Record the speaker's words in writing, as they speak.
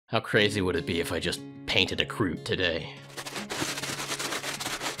How crazy would it be if I just painted a Kroot today?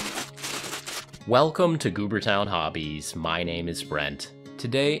 Welcome to Goobertown Hobbies. My name is Brent.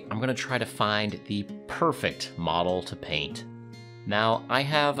 Today, I'm going to try to find the perfect model to paint. Now, I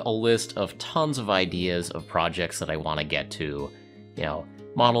have a list of tons of ideas of projects that I want to get to. You know,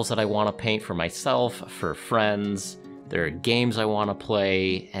 models that I want to paint for myself, for friends. There are games I want to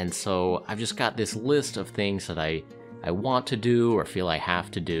play, and so I've just got this list of things that I want to do or feel I have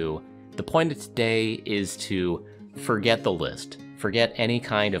to do. The point of today is to forget the list. Forget any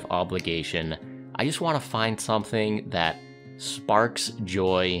kind of obligation. I just want to find something that sparks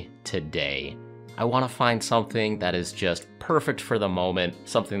joy today. I want to find something that is just perfect for the moment,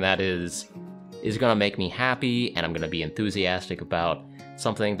 something that is going to make me happy and I'm going to be enthusiastic about,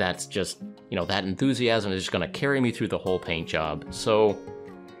 something that's just, you know, that enthusiasm is just going to carry me through the whole paint job. So,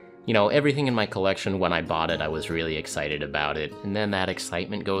 you know, everything in my collection, when I bought it, I was really excited about it, and then that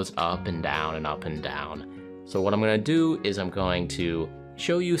excitement goes up and down and up and down. So what I'm going to do is I'm going to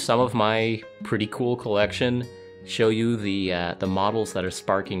show you some of my pretty cool collection, show you the models that are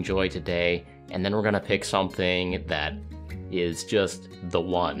sparking joy today, and then we're going to pick something that is just the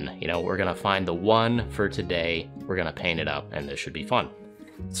one. You know, we're going to find the one for today, we're going to paint it up, and this should be fun.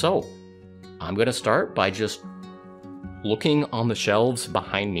 So, I'm going to start by just looking on the shelves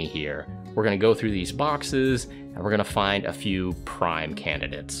behind me here. We're going to go through these boxes, and we're going to find a few prime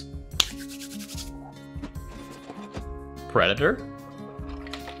candidates. Predator?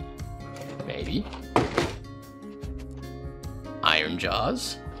 Maybe. Iron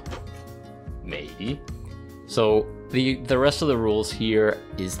Jaws? Maybe. So the rest of the rules here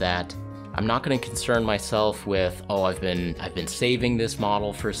is that I'm not going to concern myself with, oh, I've been saving this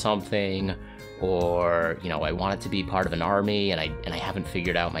model for something, or, you know, I want it to be part of an army and I haven't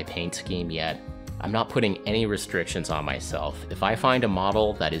figured out my paint scheme yet. I'm not putting any restrictions on myself. If I find a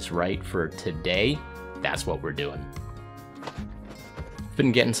model that is right for today, that's what we're doing. I've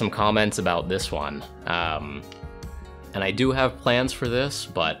been getting some comments about this one. And I do have plans for this,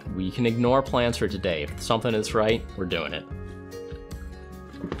 but we can ignore plans for today. If something is right, we're doing it.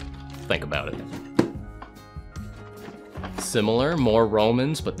 Think about it. Similar, more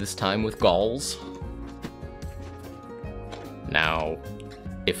Romans, but this time with Gauls. Now,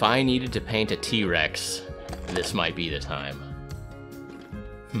 if I needed to paint a T-Rex, this might be the time.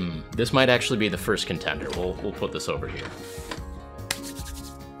 This might actually be the first contender. We'll put this over here.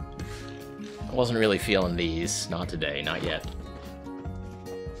 I wasn't really feeling these. Not today, not yet.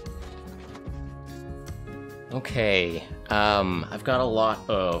 Okay, I've got a lot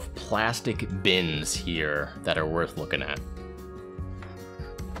of plastic bins here that are worth looking at.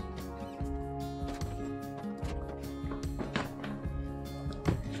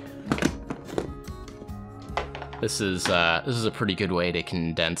 This is a pretty good way to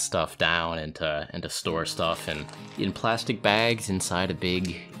condense stuff down and to store stuff in plastic bags inside a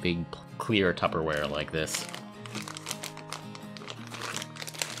big clear Tupperware like this.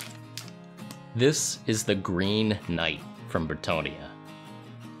 This is the Green Knight from Bretonnia.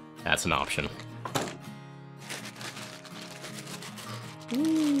 That's an option.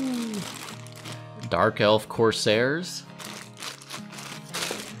 Ooh. Dark Elf Corsairs.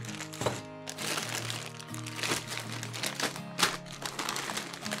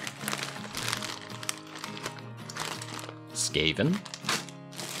 Skaven.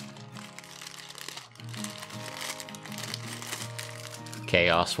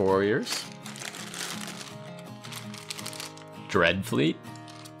 Chaos Warriors. Dreadfleet.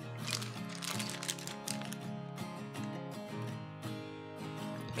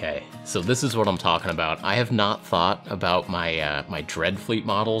 Okay, so this is what I'm talking about. I have not thought about my my Dreadfleet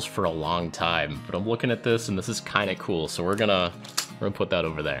models for a long time, but I'm looking at this and this is kind of cool, so we're gonna put that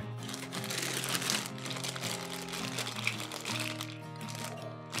over there.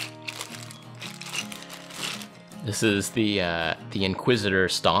 This is the Inquisitor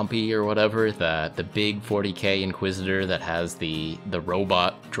Stompy or whatever, the big 40k Inquisitor that has the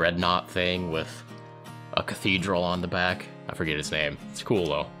robot dreadnought thing with a cathedral on the back. I forget his name. It's cool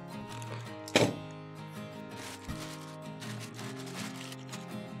though.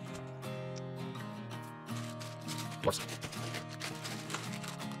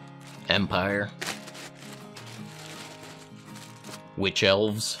 Empire. Witch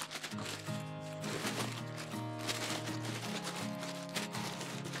Elves.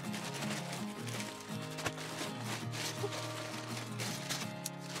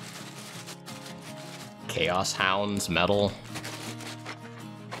 Chaos Hounds, Metal.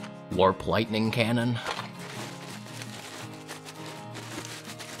 Warp Lightning Cannon.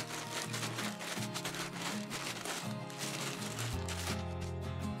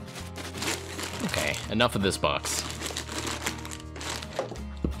 Okay, enough of this box.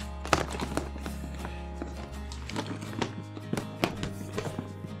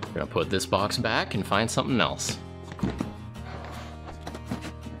 We're gonna put this box back and find something else.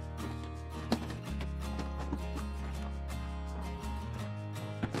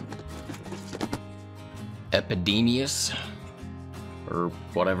 Epidemius, or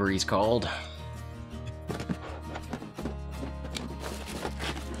whatever he's called.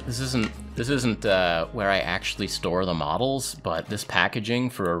 This isn't where I actually store the models, but this packaging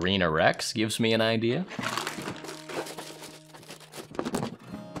for Arena Rex gives me an idea.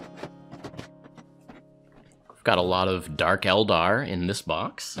 I've got a lot of Dark Eldar in this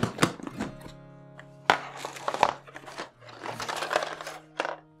box.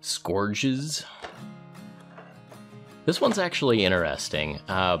 Scourges. This one's actually interesting.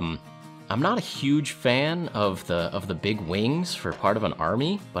 I'm not a huge fan of the big wings for part of an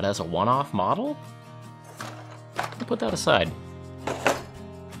army, but as a one-off model, I'll put that aside.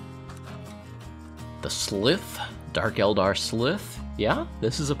 The Slith, Dark Eldar Slith. Yeah,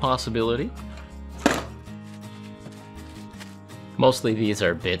 this is a possibility. Mostly these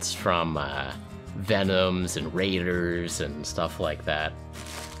are bits from Venoms and Raiders and stuff like that.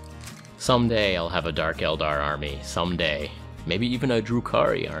 Someday I'll have a Dark Eldar army. Someday. Maybe even a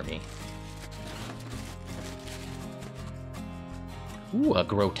Drukhari army. Ooh, a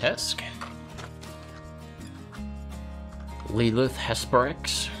Grotesque. Lilith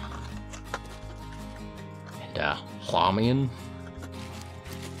Hesperix. And Hlamian.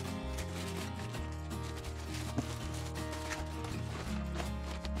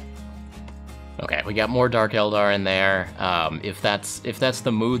 Okay, we got more Dark Eldar in there. If that's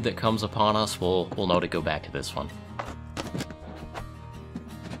the mood that comes upon us, we'll know to go back to this one.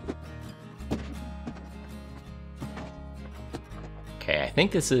 Okay, I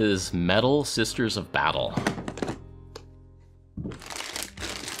think this is Metal Sisters of Battle.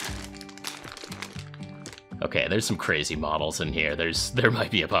 Okay, there's some crazy models in here. There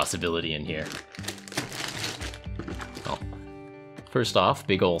might be a possibility in here. Oh. First off,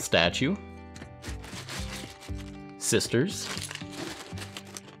 big ol' statue. Sisters.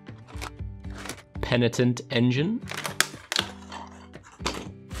 Penitent Engine.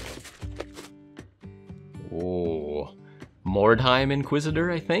 Oh, Mordheim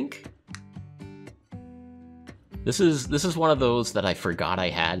Inquisitor, I think. This is one of those that I forgot I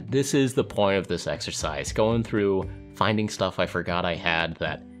had. This is the point of this exercise, going through finding stuff I forgot I had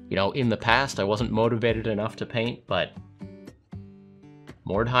that, you know, in the past I wasn't motivated enough to paint, but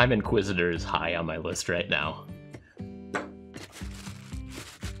Mordheim Inquisitor is high on my list right now.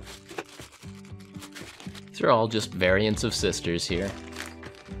 These are all just variants of sisters here.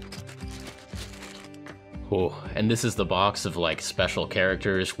 Oh, and this is the box of like special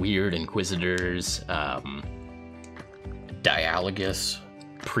characters, weird inquisitors, dialogus,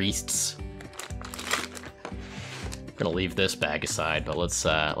 priests. I'm gonna leave this bag aside, but let's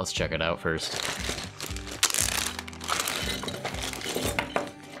check it out first.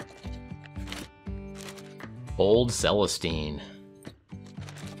 Old Celestine.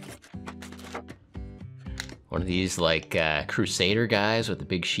 One of these, like, Crusader guys with the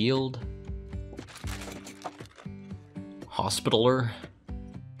big shield. Hospitaler.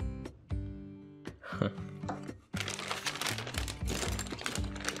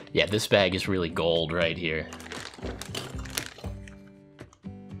 Yeah, this bag is really gold right here.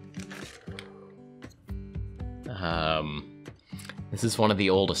 This is one of the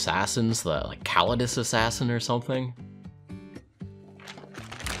old assassins, the, like, Calidus assassin or something.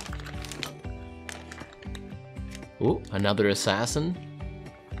 Ooh, another assassin.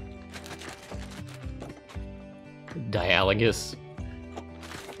 Dialogus.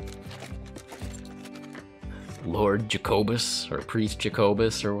 Lord Jacobus, or Priest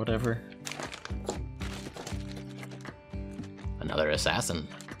Jacobus, or whatever. Another assassin.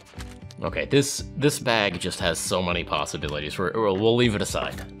 Okay, this bag just has so many possibilities. We'll leave it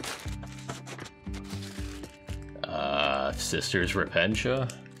aside. Sisters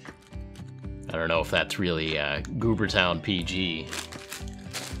Repentia. I don't know if that's really Goobertown PG.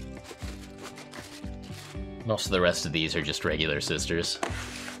 Most of the rest of these are just regular sisters.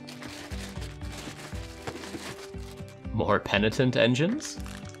 More Penitent Engines?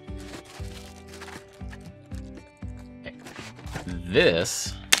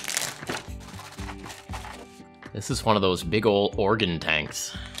 This is one of those big old organ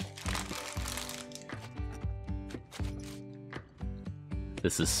tanks.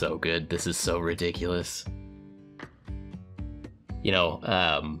 This is so good. This is so ridiculous. You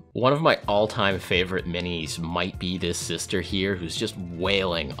know, one of my all-time favorite minis might be this sister here who's just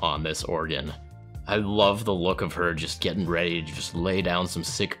wailing on this organ. I love the look of her just getting ready to just lay down some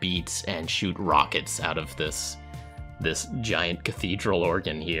sick beats and shoot rockets out of this giant cathedral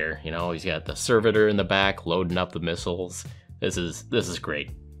organ here. You know, he's got the servitor in the back loading up the missiles. This is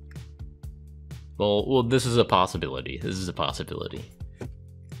great. Well, this is a possibility. This is a possibility.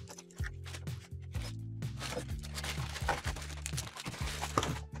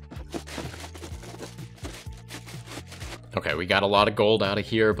 Okay, we got a lot of gold out of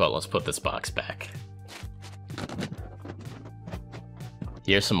here, but let's put this box back.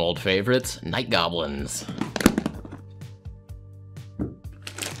 Here's some old favorites, Night Goblins.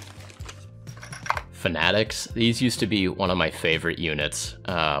 Fanatics, these used to be one of my favorite units.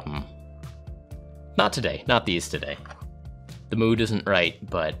 Not today, not these today. The mood isn't right,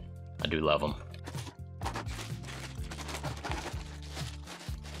 but I do love them.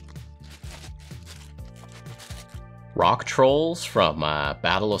 Rock Trolls from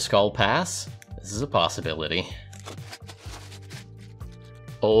Battle of Skull Pass. This is a possibility.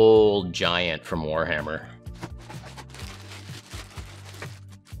 Old Giant from Warhammer.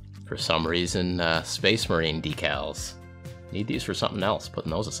 For some reason, Space Marine decals. Need these for something else,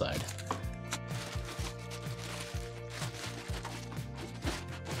 putting those aside.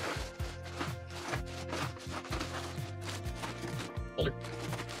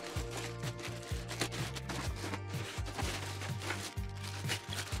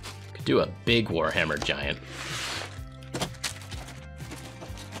 Could do a big Warhammer Giant.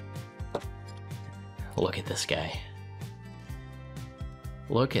 Look at this guy.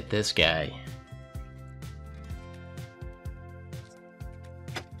 Look at this guy.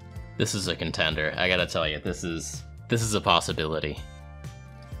 This is a contender. I gotta tell you, this is a possibility.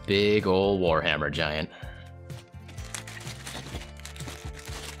 Big old Warhammer Giant.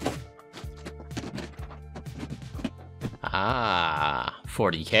 Ah,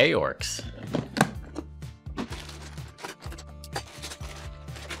 40k orcs.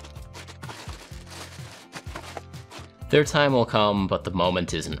 Their time will come, but the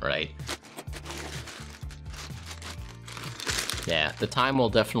moment isn't right. Yeah, the time will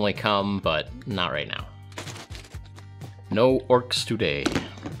definitely come, but not right now. No orcs today.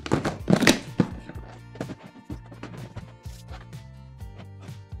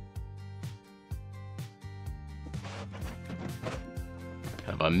 Kind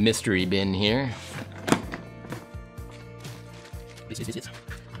of a mystery bin here.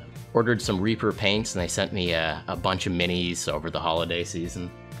 Ordered some Reaper paints, and they sent me a bunch of minis over the holiday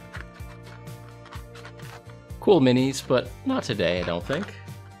season. Cool minis, but not today, I don't think.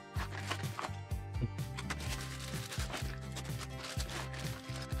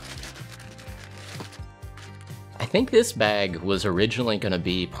 I think this bag was originally going to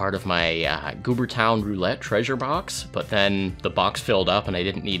be part of my Goobertown roulette treasure box, but then the box filled up and I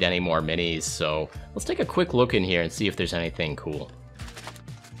didn't need any more minis, so let's take a quick look in here and see if there's anything cool.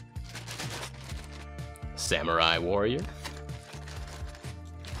 Samurai Warrior.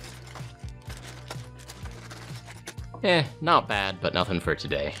 Not bad, but nothing for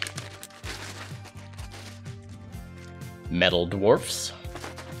today. Metal Dwarfs.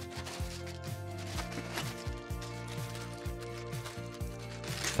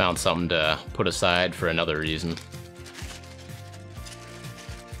 Found something to put aside for another reason.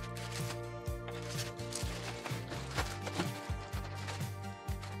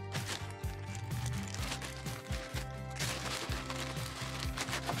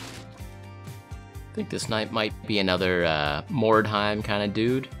 I think this knight might be another Mordheim kind of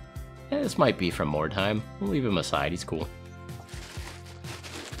dude. Yeah, this might be from Mordheim. We'll leave him aside, he's cool.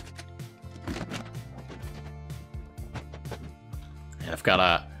 And I've got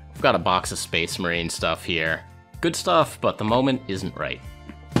a box of Space Marine stuff here. Good stuff, but the moment isn't right.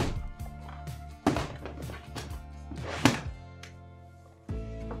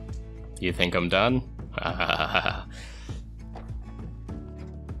 You think I'm done?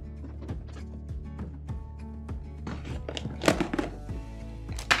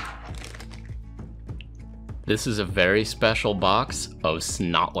 This is a very special box of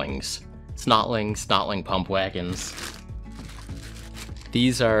Snotlings. Snotling pump wagons.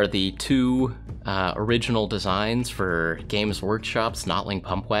 These are the two original designs for Games Workshop Snotling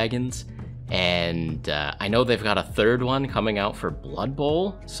pump wagons, and I know they've got a third one coming out for Blood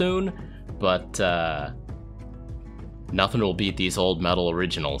Bowl soon, but nothing will beat these old metal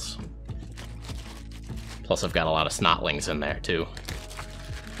originals. Plus I've got a lot of Snotlings in there too.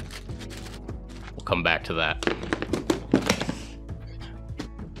 We'll come back to that.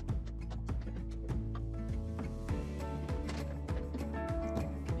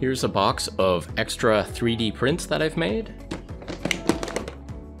 Here's a box of extra 3D prints that I've made.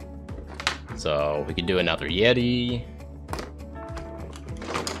 So we could do another Yeti.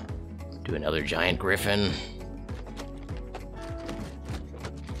 Do another giant griffin.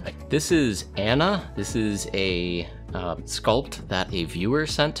 This is Anna. This is a sculpt that a viewer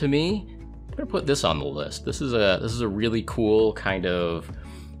sent to me. I'm gonna put this on the list. This is a really cool kind of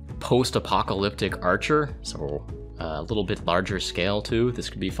post-apocalyptic archer. So a little bit larger scale too. This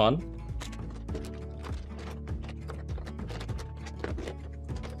could be fun.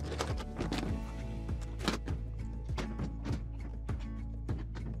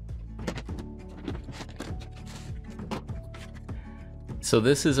 So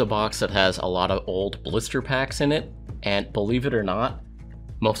this is a box that has a lot of old blister packs in it, and believe it or not,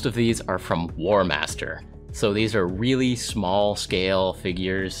 most of these are from Warmaster. So these are really small scale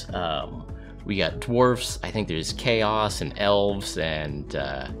figures. We got dwarfs, I think there's chaos and elves and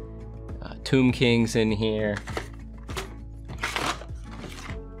tomb kings in here.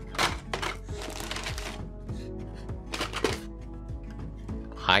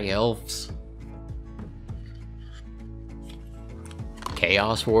 High elves.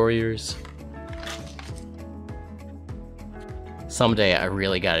 Chaos warriors. Someday I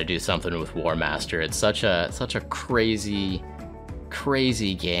really got to do something with Warmaster. It's such a crazy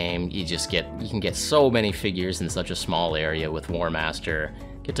game. You can get so many figures in such a small area with Warmaster.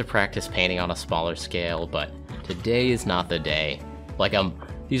 Get to practice painting on a smaller scale, but today is not the day. Like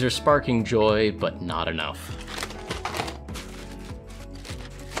these are sparking joy, but not enough.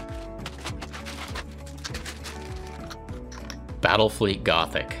 Battlefleet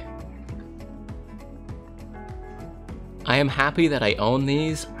Gothic. I am happy that I own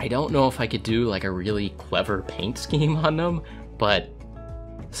these. I don't know if I could do like a really clever paint scheme on them, but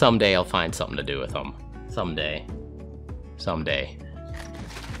someday I'll find something to do with them. Someday. Someday.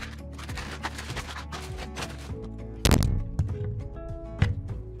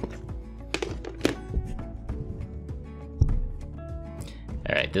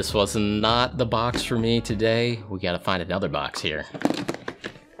 Alright, this was not the box for me today. We gotta find another box here.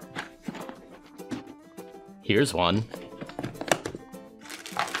 Here's one.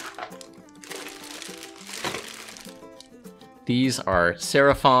 These are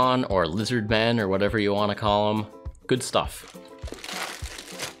Seraphon or Lizard Men or whatever you want to call them. Good stuff.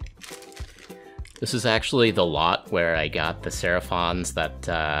 This is actually the lot where I got the Seraphons that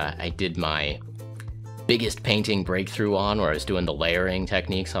I did my biggest painting breakthrough on, where I was doing the layering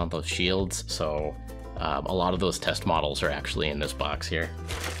techniques on those shields. So a lot of those test models are actually in this box here.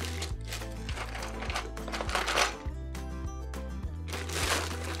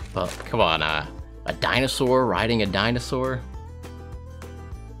 But come on, a dinosaur riding a dinosaur?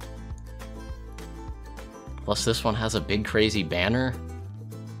 Plus this one has a big crazy banner.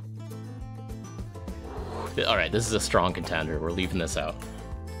 Alright, this is a strong contender. We're leaving this out.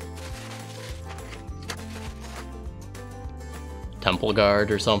 Temple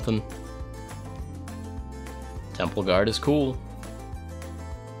Guard or something. Temple Guard is cool.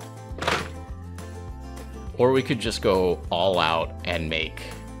 Or we could just go all out and make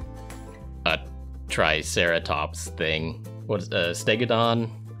a Triceratops thing. What is Stegodon?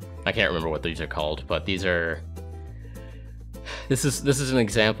 I can't remember what these are called, but these are... This is an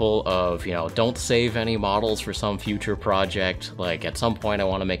example of, you know, don't save any models for some future project. Like, at some point I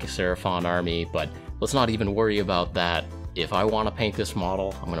want to make a Seraphon army, but let's not even worry about that. If I want to paint this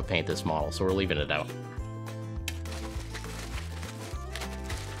model, I'm going to paint this model, so we're leaving it out.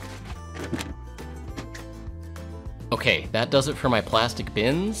 Okay, that does it for my plastic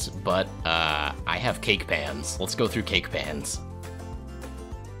bins, but I have cake pans. Let's go through cake pans.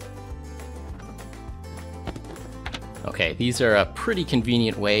 Okay, these are a pretty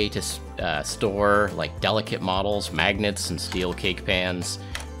convenient way to store like delicate models, magnets, and steel cake pans.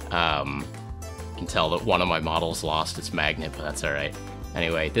 You can tell that one of my models lost its magnet, but that's alright.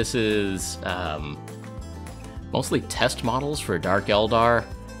 Anyway, this is mostly test models for Dark Eldar.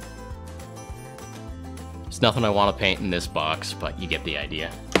 There's nothing I want to paint in this box, but you get the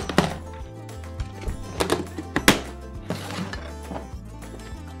idea.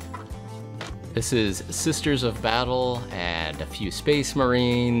 This is Sisters of Battle and a few Space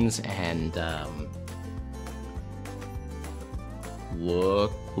Marines and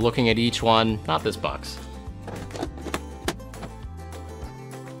looking at each one, not this box.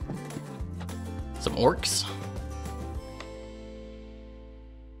 Some orcs.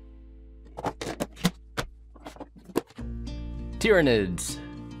 Tyranids.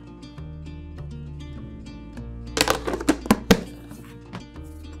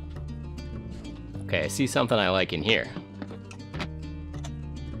 Okay, I see something I like in here.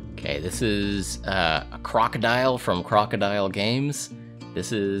 Okay, this is a crocodile from Crocodile Games.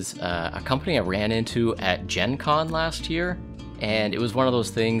 This is a company I ran into at Gen Con last year, and it was one of those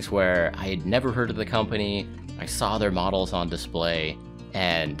things where I had never heard of the company. I saw their models on display,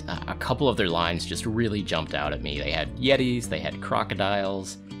 and a couple of their lines just really jumped out at me. They had Yetis, they had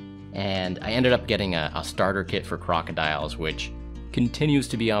crocodiles, and I ended up getting a starter kit for crocodiles, which continues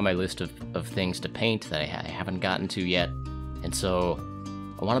to be on my list of things to paint that I haven't gotten to yet. And so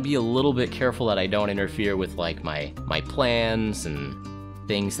I want to be a little bit careful that I don't interfere with like my plans and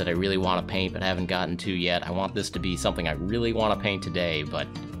things that I really want to paint but haven't gotten to yet. I want this to be something I really want to paint today, but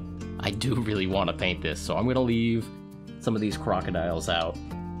I do really want to paint this, so I'm going to leave some of these crocodiles out.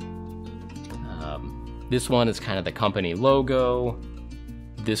 This one is kind of the company logo.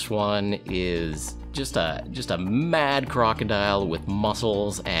 This one is just a mad crocodile with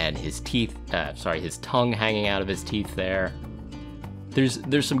muscles and his teeth, his tongue hanging out of his teeth there.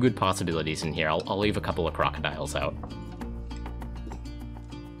 There's some good possibilities in here. I'll leave a couple of crocodiles out.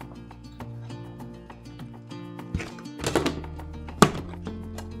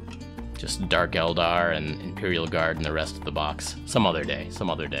 Just Dark Eldar and Imperial Guard and the rest of the box. Some other day, some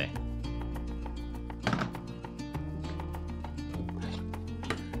other day.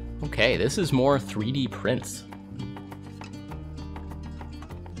 Okay, this is more 3D prints.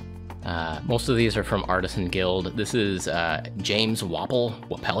 Most of these are from Artisan Guild. This is James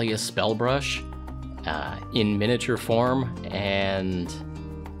Wapelius Spellbrush in miniature form, and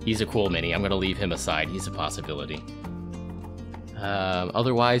he's a cool mini. I'm going to leave him aside. He's a possibility.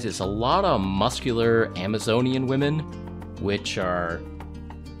 Otherwise, it's a lot of muscular Amazonian women, which are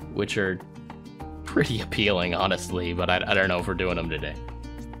pretty appealing, honestly, but I don't know if we're doing them today.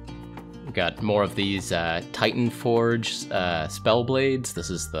 We've got more of these Titan Forge spell blades. This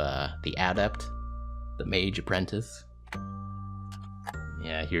is the Adept, the Mage Apprentice.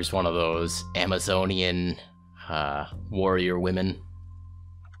 Yeah, here's one of those Amazonian warrior women.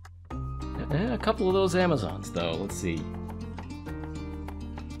 A couple of those Amazons, though. Let's see.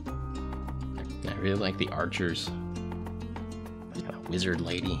 I really like the archers. Got a wizard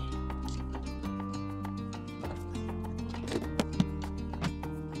lady.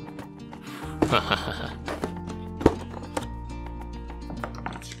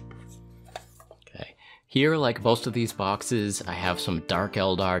 Okay. Here, like most of these boxes, I have some Dark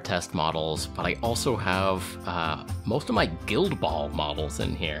Eldar test models, but I also have most of my Guild Ball models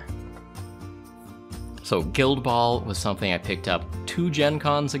in here. So Guild Ball was something I picked up 2 Gen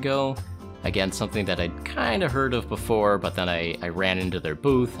Cons ago. Again, something that I'd kind of heard of before, but then I ran into their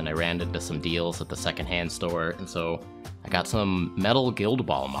booth and I ran into some deals at the secondhand store, and so I got some metal Guild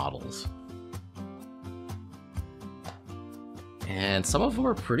Ball models. And some of them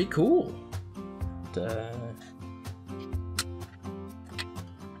are pretty cool.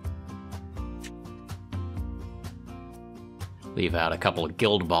 Leave out a couple of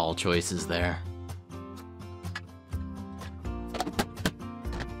Guild Ball choices there.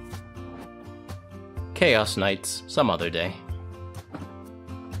 Chaos Knights, some other day.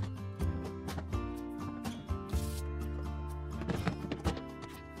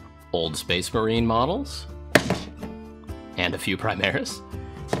 Old Space Marine models. And a few Primaris.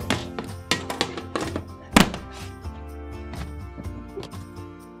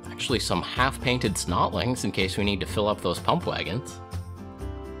 Actually, some half-painted Snotlings in case we need to fill up those pump wagons.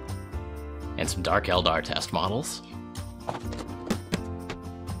 And some Dark Eldar test models.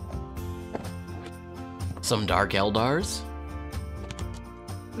 Some Dark Eldars.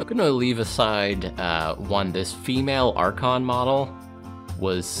 I'm gonna leave aside one. This female Archon model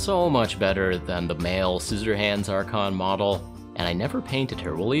was so much better than the male Scissorhands Archon model, and I never painted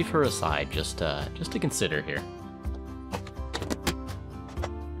her. We'll leave her aside just to consider here.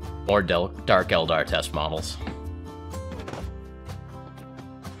 More Dark Eldar test models.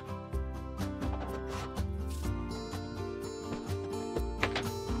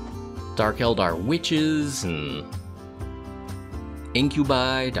 Dark Eldar witches and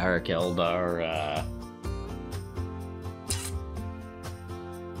incubi, Dark Eldar.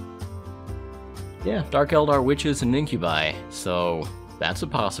 Yeah, Dark Eldar witches and incubi, so that's a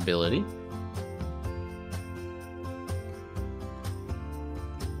possibility.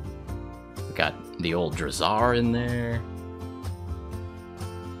 We got the old Drazar in there.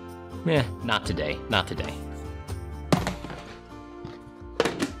 Eh, not today, not today.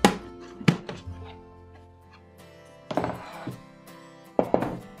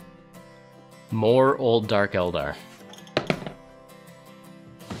 More old Dark Eldar.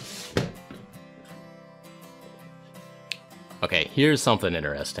 Okay, here's something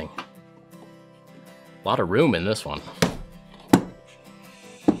interesting. A lot of room in this one.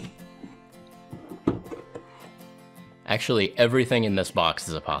 Actually, everything in this box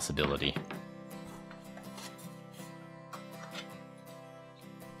is a possibility.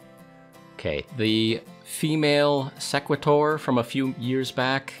 Okay, the female Sequitor from a few years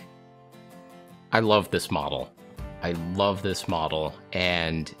back. I love this model. I love this model,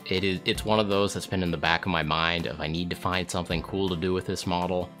 and it's one of those that's been in the back of my mind if I need to find something cool to do with this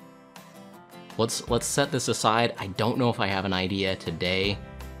model. Let's set this aside. I don't know if I have an idea today,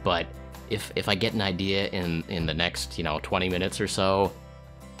 but if I get an idea in the next, 20 minutes or so,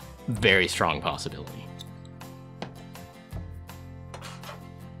 very strong possibility.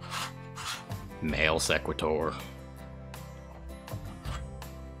 Male Sequitor.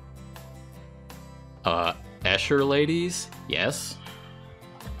 Escher ladies? Yes.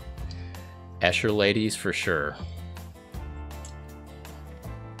 Escher ladies for sure.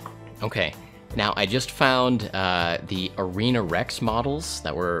 Okay, now I just found the Arena Rex models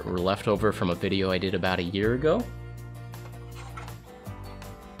that were left over from a video I did about a year ago.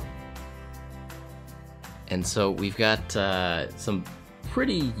 And so we've got some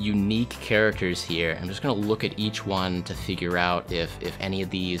pretty unique characters here. I'm just gonna look at each one to figure out if any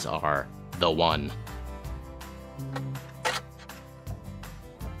of these are the one.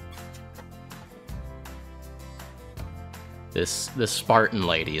 This Spartan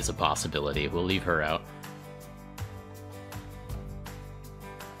lady is a possibility. We'll leave her out.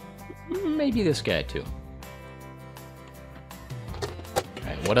 Maybe this guy too.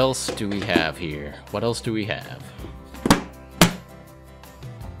 Alright, what else do we have here? What else do we have?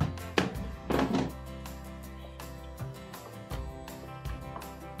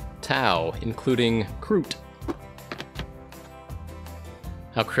 Tau, including Kroot.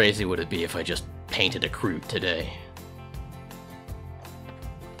 How crazy would it be if I just painted a Kroot today?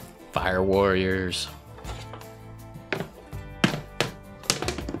 Fire Warriors.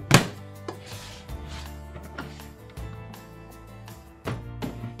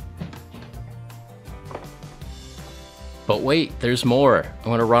 But wait, there's more.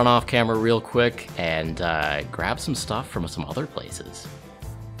 I'm gonna run off camera real quick and grab some stuff from some other places.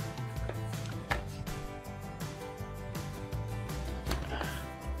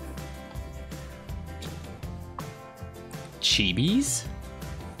 Chibis?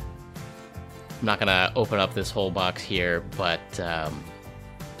 I'm not gonna open up this whole box here, but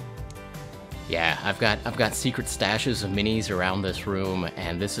yeah, I've got secret stashes of minis around this room,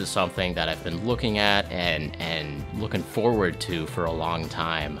 and this is something that I've been looking at and looking forward to for a long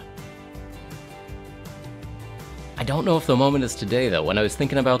time. I don't know if the moment is today though. When I was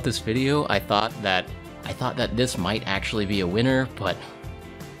thinking about this video, I thought that this might actually be a winner, but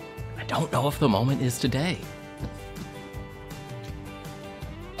I don't know if the moment is today.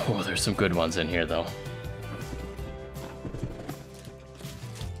 Oh, there's some good ones in here, though.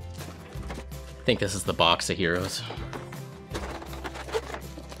 I think this is the box of heroes.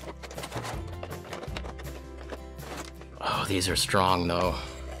 Oh, these are strong, though.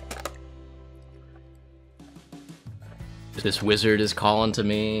 This wizard is calling to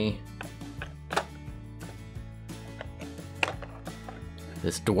me.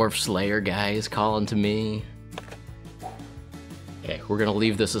 This dwarf slayer guy is calling to me. Okay, we're gonna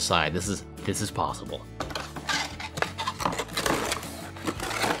leave this aside. This is possible.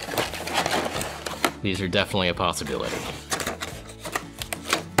 These are definitely a possibility.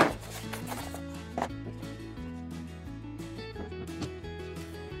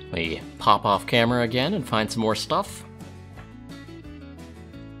 Let me pop off camera again and find some more stuff.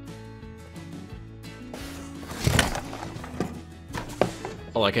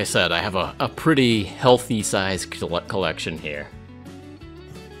 Like I said, I have a pretty healthy size collection here.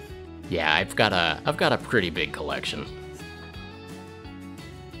 Yeah, I've got a pretty big collection.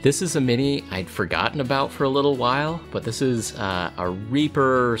 This is a mini I'd forgotten about for a little while, but this is a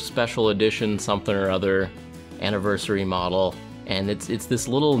Reaper special edition something or other anniversary model, and it's this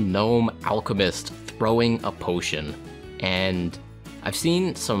little gnome alchemist throwing a potion. And I've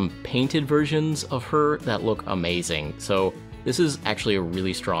seen some painted versions of her that look amazing, so this is actually a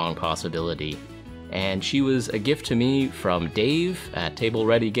really strong possibility. And she was a gift to me from Dave at Table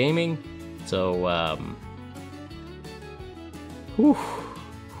Ready Gaming. So,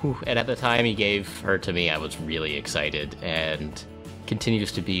 and at the time he gave her to me, I was really excited, and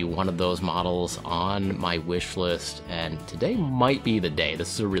continues to be one of those models on my wish list, and today might be the day.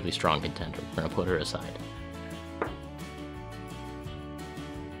 This is a really strong contender. We're gonna put her aside.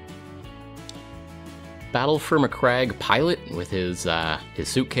 Battle for McCrag pilot with his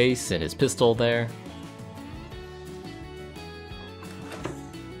suitcase and his pistol there.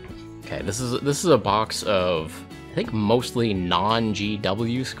 Okay, this is a box of, I think, mostly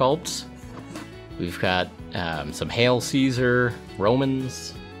non-GW sculpts. We've got some Hail Caesar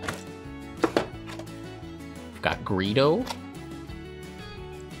Romans. We've got Greedo.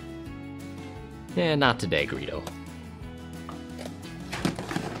 Yeah, not today, Greedo.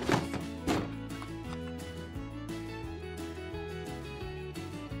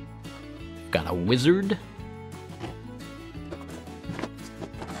 We've got a wizard.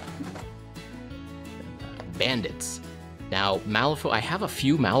 Bandits. Now, Malifaux, I have a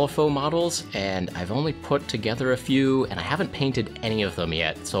few Malifaux models, and I've only put together a few, and I haven't painted any of them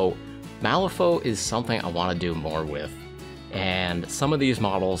yet, so Malifaux is something I want to do more with. And some of these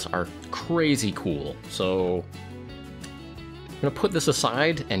models are crazy cool, so I'm gonna put this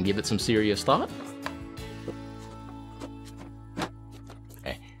aside and give it some serious thought.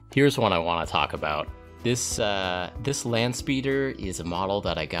 Okay, here's one I want to talk about. This Landspeeder is a model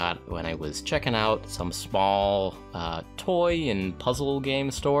that I got when I was checking out some small toy and puzzle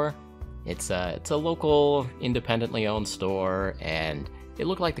game store. It's a local, independently owned store, and it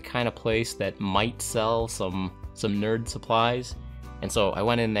looked like the kind of place that might sell some nerd supplies. And so I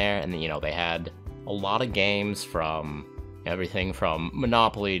went in there, and you know, they had a lot of games from everything from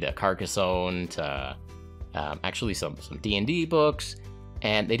Monopoly to Carcassonne to actually some D&D books.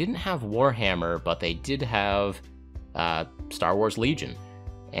 And they didn't have Warhammer, but they did have Star Wars Legion.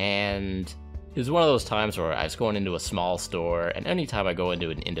 And it was one of those times where I was going into a small store, and anytime I go into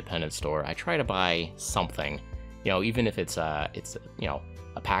an independent store, I try to buy something. You know, even if it's you know,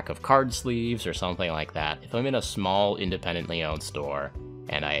 a pack of card sleeves or something like that. If I'm in a small, independently owned store,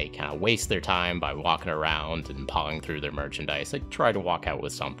 and I kind of waste their time by walking around and pawing through their merchandise, I try to walk out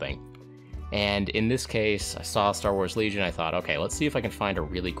with something. And in this case, I saw Star Wars Legion, I thought, okay, let's see if I can find a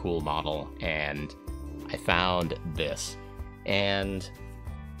really cool model, and I found this. And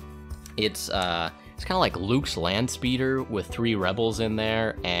it's kind of like Luke's Landspeeder with 3 rebels in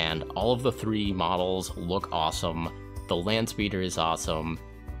there, and all of the 3 models look awesome. The Landspeeder is awesome,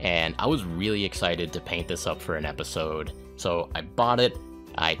 and I was really excited to paint this up for an episode. So I bought it,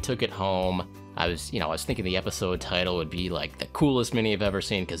 I took it home. I was thinking the episode title would be like the coolest mini I've ever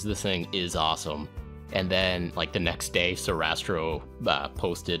seen, because this thing is awesome. And then like the next day, Sarastro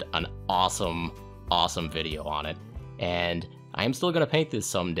posted an awesome video on it. And I am still gonna paint this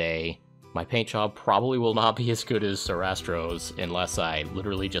someday. My paint job probably will not be as good as Sarastro's unless I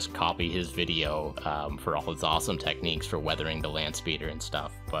literally just copy his video for all his awesome techniques for weathering the Landspeeder and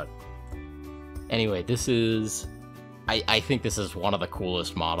stuff. But anyway, this is... I think this is one of the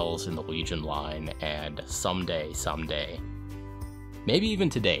coolest models in the Legion line, and someday, maybe even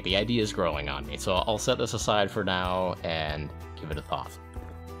today, the idea is growing on me, so I'll set this aside for now and give it a thought.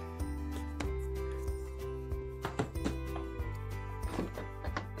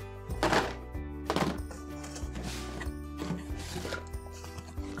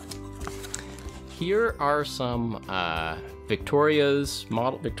 Here are some Victoria's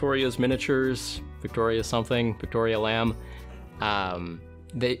miniatures. Victoria something, Victoria Lamb.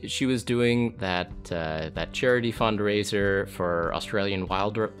 She was doing that charity fundraiser for Australian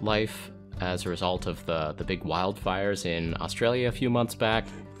wildlife as a result of the big wildfires in Australia a few months back,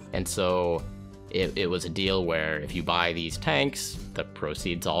 and so it was a deal where if you buy these tanks, the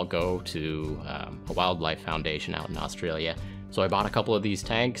proceeds all go to a wildlife foundation out in Australia. So I bought a couple of these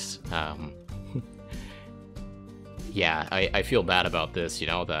tanks. Yeah, I feel bad about this, you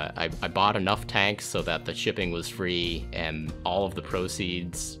know, I bought enough tanks so that the shipping was free, and all of the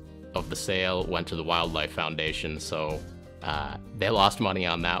proceeds of the sale went to the Wildlife Foundation, so they lost money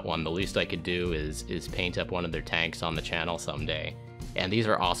on that one. The least I could do is paint up one of their tanks on the channel someday. And these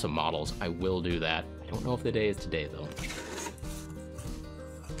are awesome models. I will do that. I don't know if the day is today, though.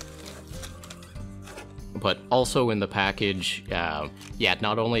 But also in the package, yeah,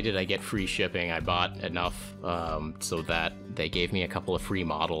 not only did I get free shipping, I bought enough so that they gave me a couple of free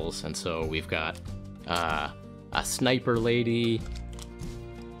models. And so we've got a sniper lady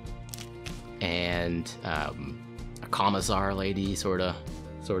and a commissar lady sort of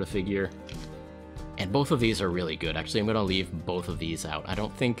figure. And both of these are really good. Actually, I'm gonna leave both of these out. I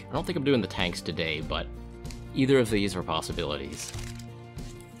don't think I'm doing the tanks today, but either of these are possibilities.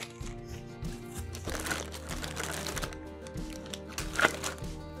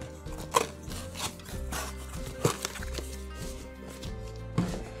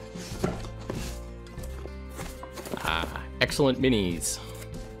 Excellent minis.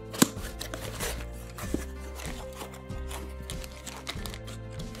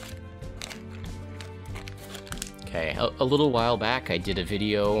 Okay, a little while back I did a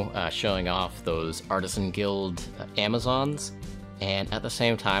video showing off those Artisan Guild Amazons, and at the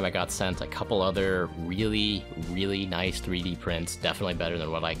same time I got sent a couple other really nice 3D prints, definitely better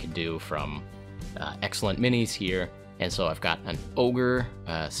than what I could do from excellent minis here. And so I've got an ogre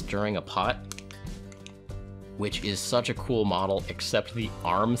stirring a pot, which is such a cool model, except the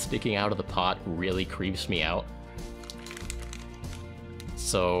arm sticking out of the pot really creeps me out.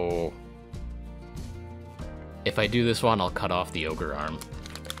 So if I do this one, I'll cut off the ogre arm.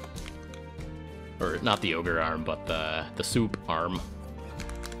 Or not the ogre arm, but the soup arm.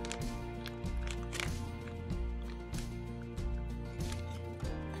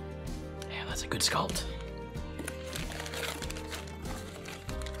 Yeah, that's a good sculpt.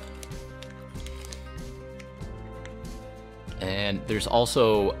 And there's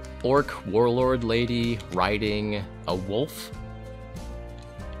also Orc Warlord Lady riding a wolf.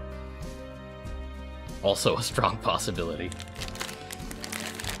 Also a strong possibility.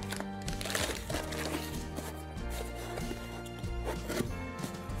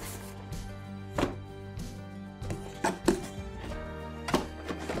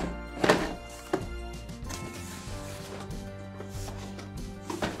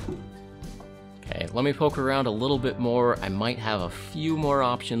 Okay, let me poke around a little bit more. I might have a few more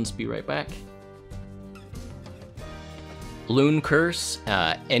options. Be right back. Loon Curse,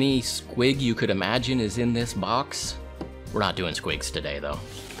 any squig you could imagine is in this box. We're not doing squigs today, though.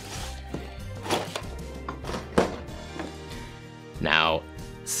 Now,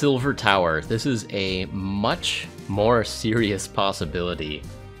 Silver Tower. This is a much more serious possibility.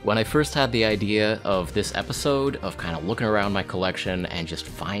 When I first had the idea of this episode, of kind of looking around my collection and just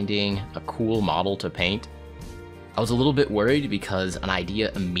finding a cool model to paint, I was a little bit worried because an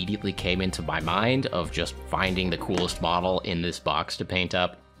idea immediately came into my mind of just finding the coolest model in this box to paint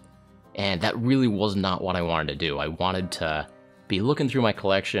up. And that really was not what I wanted to do. I wanted to be looking through my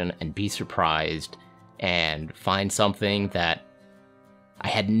collection and be surprised and find something that I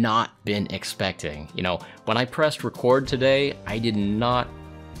had not been expecting. You know, when I pressed record today, I did not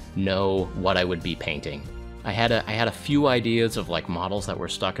know what I would be painting. I had a few ideas of like models that were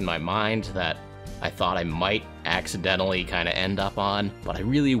stuck in my mind that I thought I might accidentally kind of end up on, but I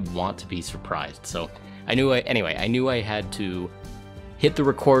really want to be surprised. So I knew I had to hit the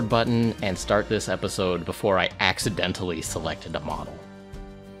record button and start this episode before I accidentally selected a model.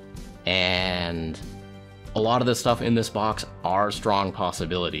 And a lot of the stuff in this box are strong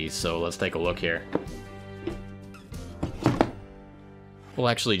possibilities, so let's take a look here. Well,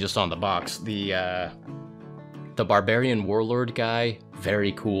 actually, just on the box, the Barbarian Warlord guy,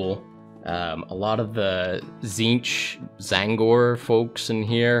 very cool. A lot of the Tzeentch Zangor folks in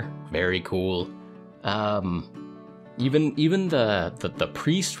here, very cool. Even the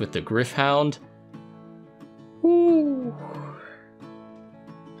priest with the Griffhound. Woo.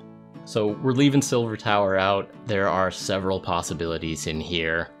 So we're leaving Silver Tower out. There are several possibilities in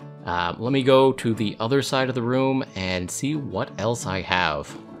here. Let me go to the other side of the room and see what else I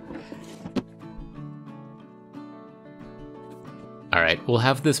have. Alright, we'll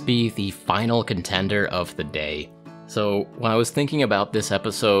have this be the final contender of the day. So, when I was thinking about this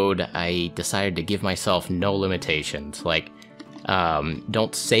episode, I decided to give myself no limitations. Like,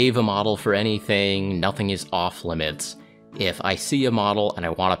 don't save a model for anything, nothing is off limits. If I see a model and I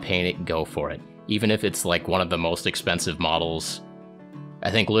want to paint it, go for it. Even if it's like one of the most expensive models,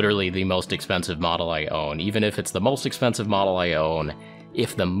 I think literally the most expensive model I own. Even if it's the most expensive model I own,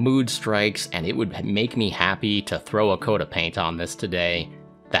 if the mood strikes and it would make me happy to throw a coat of paint on this today,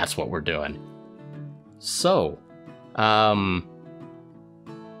 that's what we're doing. So,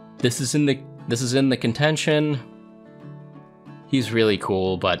 this is in the contention. He's really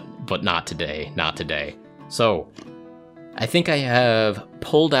cool, but not today, not today. So, I think I have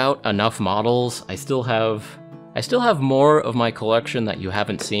pulled out enough models. I still have more of my collection that you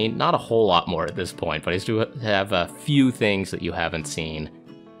haven't seen. Not a whole lot more at this point, but I still have a few things that you haven't seen.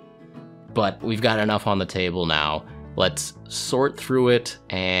 But we've got enough on the table now. Let's sort through it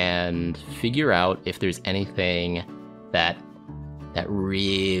and figure out if there's anything that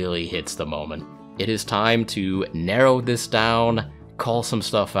really hits the moment. It is time to narrow this down, call some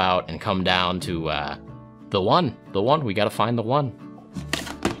stuff out, and come down to the one. We gotta find the one.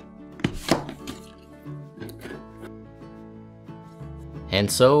 And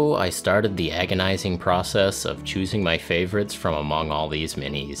so I started the agonizing process of choosing my favorites from among all these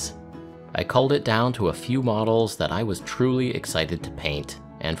minis. I culled it down to a few models that I was truly excited to paint,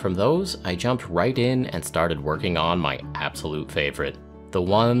 and from those I jumped right in and started working on my absolute favorite, the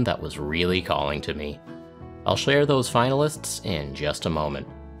one that was really calling to me. I'll share those finalists in just a moment.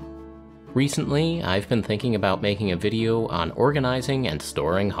 Recently, I've been thinking about making a video on organizing and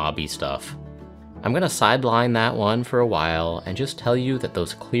storing hobby stuff. I'm gonna sideline that one for a while and just tell you that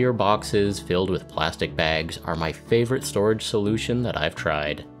those clear boxes filled with plastic bags are my favorite storage solution that I've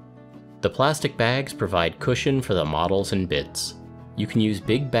tried. The plastic bags provide cushion for the models and bits. You can use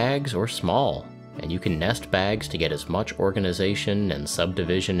big bags or small, and you can nest bags to get as much organization and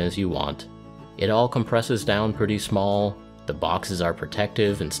subdivision as you want. It all compresses down pretty small, the boxes are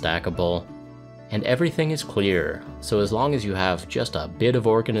protective and stackable, and everything is clear, so as long as you have just a bit of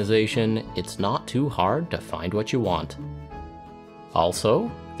organization, it's not too hard to find what you want.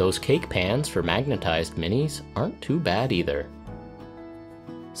 Also, those cake pans for magnetized minis aren't too bad either.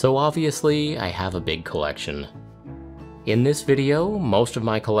 So obviously, I have a big collection. In this video, most of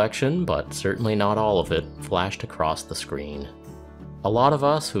my collection, but certainly not all of it, flashed across the screen. A lot of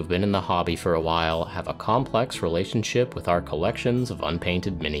us who've been in the hobby for a while have a complex relationship with our collections of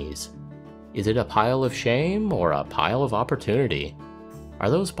unpainted minis. Is it a pile of shame or a pile of opportunity? Are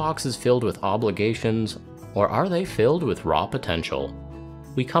those boxes filled with obligations, or are they filled with raw potential?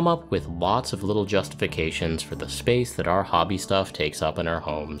 We come up with lots of little justifications for the space that our hobby stuff takes up in our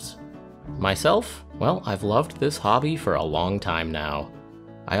homes. Myself? Well, I've loved this hobby for a long time now.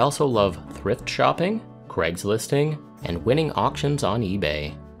 I also love thrift shopping, Craigslisting, and winning auctions on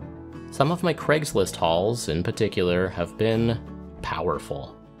eBay. Some of my Craigslist hauls, in particular, have been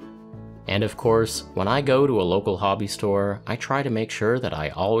powerful. And of course, when I go to a local hobby store, I try to make sure that I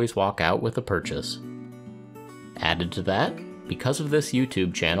always walk out with a purchase. Added to that, because of this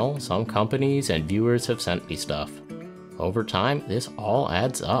YouTube channel, some companies and viewers have sent me stuff. Over time, this all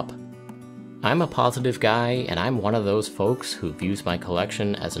adds up. I'm a positive guy, and I'm one of those folks who views my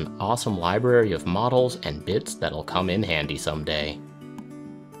collection as an awesome library of models and bits that'll come in handy someday.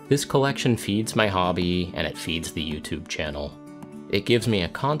 This collection feeds my hobby, and it feeds the YouTube channel. It gives me a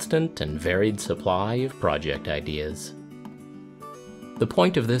constant and varied supply of project ideas. The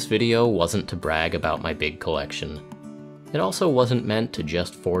point of this video wasn't to brag about my big collection. It also wasn't meant to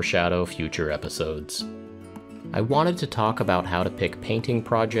just foreshadow future episodes. I wanted to talk about how to pick painting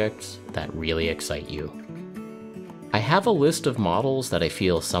projects that really excite you. I have a list of models that I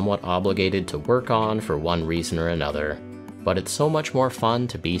feel somewhat obligated to work on for one reason or another, but it's so much more fun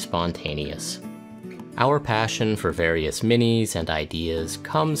to be spontaneous. Our passion for various minis and ideas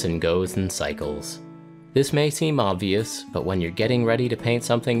comes and goes in cycles. This may seem obvious, but when you're getting ready to paint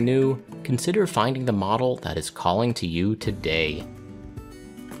something new, consider finding the model that is calling to you today.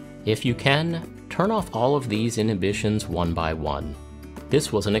 If you can, turn off all of these inhibitions one by one.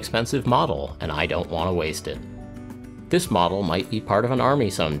 This was an expensive model, and I don't want to waste it. This model might be part of an army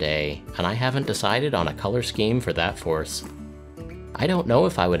someday, and I haven't decided on a color scheme for that force. I don't know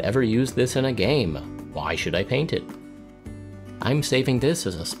if I would ever use this in a game. Why should I paint it? I'm saving this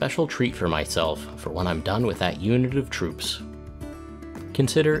as a special treat for myself for when I'm done with that unit of troops.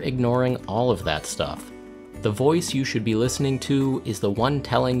 Consider ignoring all of that stuff. The voice you should be listening to is the one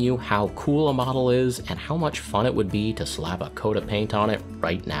telling you how cool a model is and how much fun it would be to slap a coat of paint on it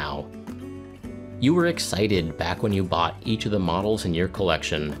right now. You were excited back when you bought each of the models in your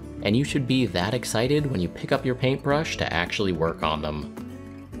collection, and you should be that excited when you pick up your paintbrush to actually work on them.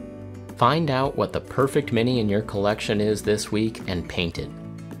 Find out what the perfect mini in your collection is this week and paint it.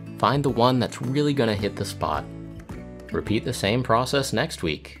 Find the one that's really gonna hit the spot. Repeat the same process next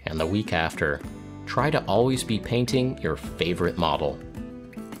week and the week after. Try to always be painting your favorite model.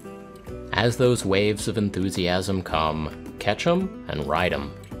 As those waves of enthusiasm come, catch them and ride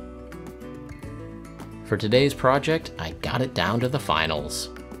them. For today's project, I got it down to the finals.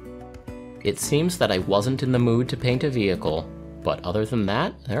 It seems that I wasn't in the mood to paint a vehicle, but other than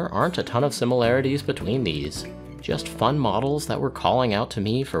that, there aren't a ton of similarities between these. Just fun models that were calling out to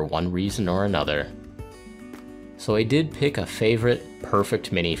me for one reason or another. So I did pick a favorite,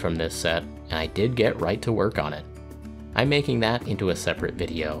 perfect mini from this set, and I did get right to work on it. I'm making that into a separate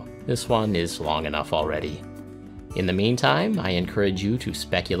video. This one is long enough already. In the meantime, I encourage you to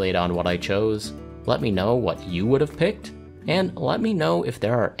speculate on what I chose, let me know what you would have picked, and let me know if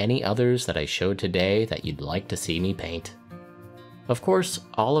there are any others that I showed today that you'd like to see me paint. Of course,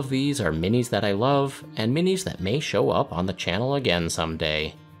 all of these are minis that I love, and minis that may show up on the channel again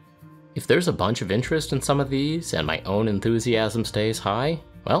someday. If there's a bunch of interest in some of these, and my own enthusiasm stays high,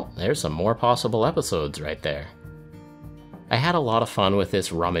 well, there's some more possible episodes right there. I had a lot of fun with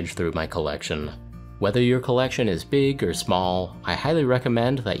this rummage through my collection. Whether your collection is big or small, I highly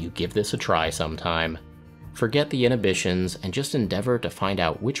recommend that you give this a try sometime. Forget the inhibitions and just endeavor to find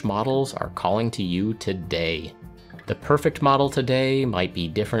out which models are calling to you today. The perfect model today might be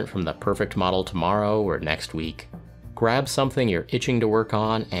different from the perfect model tomorrow or next week. Grab something you're itching to work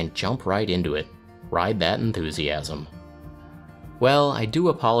on and jump right into it. Ride that enthusiasm. Well, I do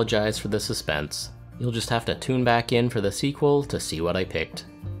apologize for the suspense. You'll just have to tune back in for the sequel to see what I picked.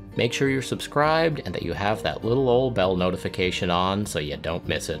 Make sure you're subscribed and that you have that little old bell notification on so you don't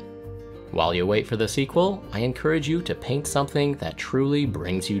miss it. While you wait for the sequel, I encourage you to paint something that truly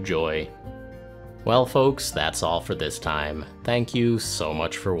brings you joy. Well folks, that's all for this time. Thank you so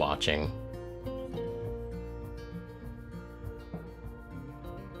much for watching.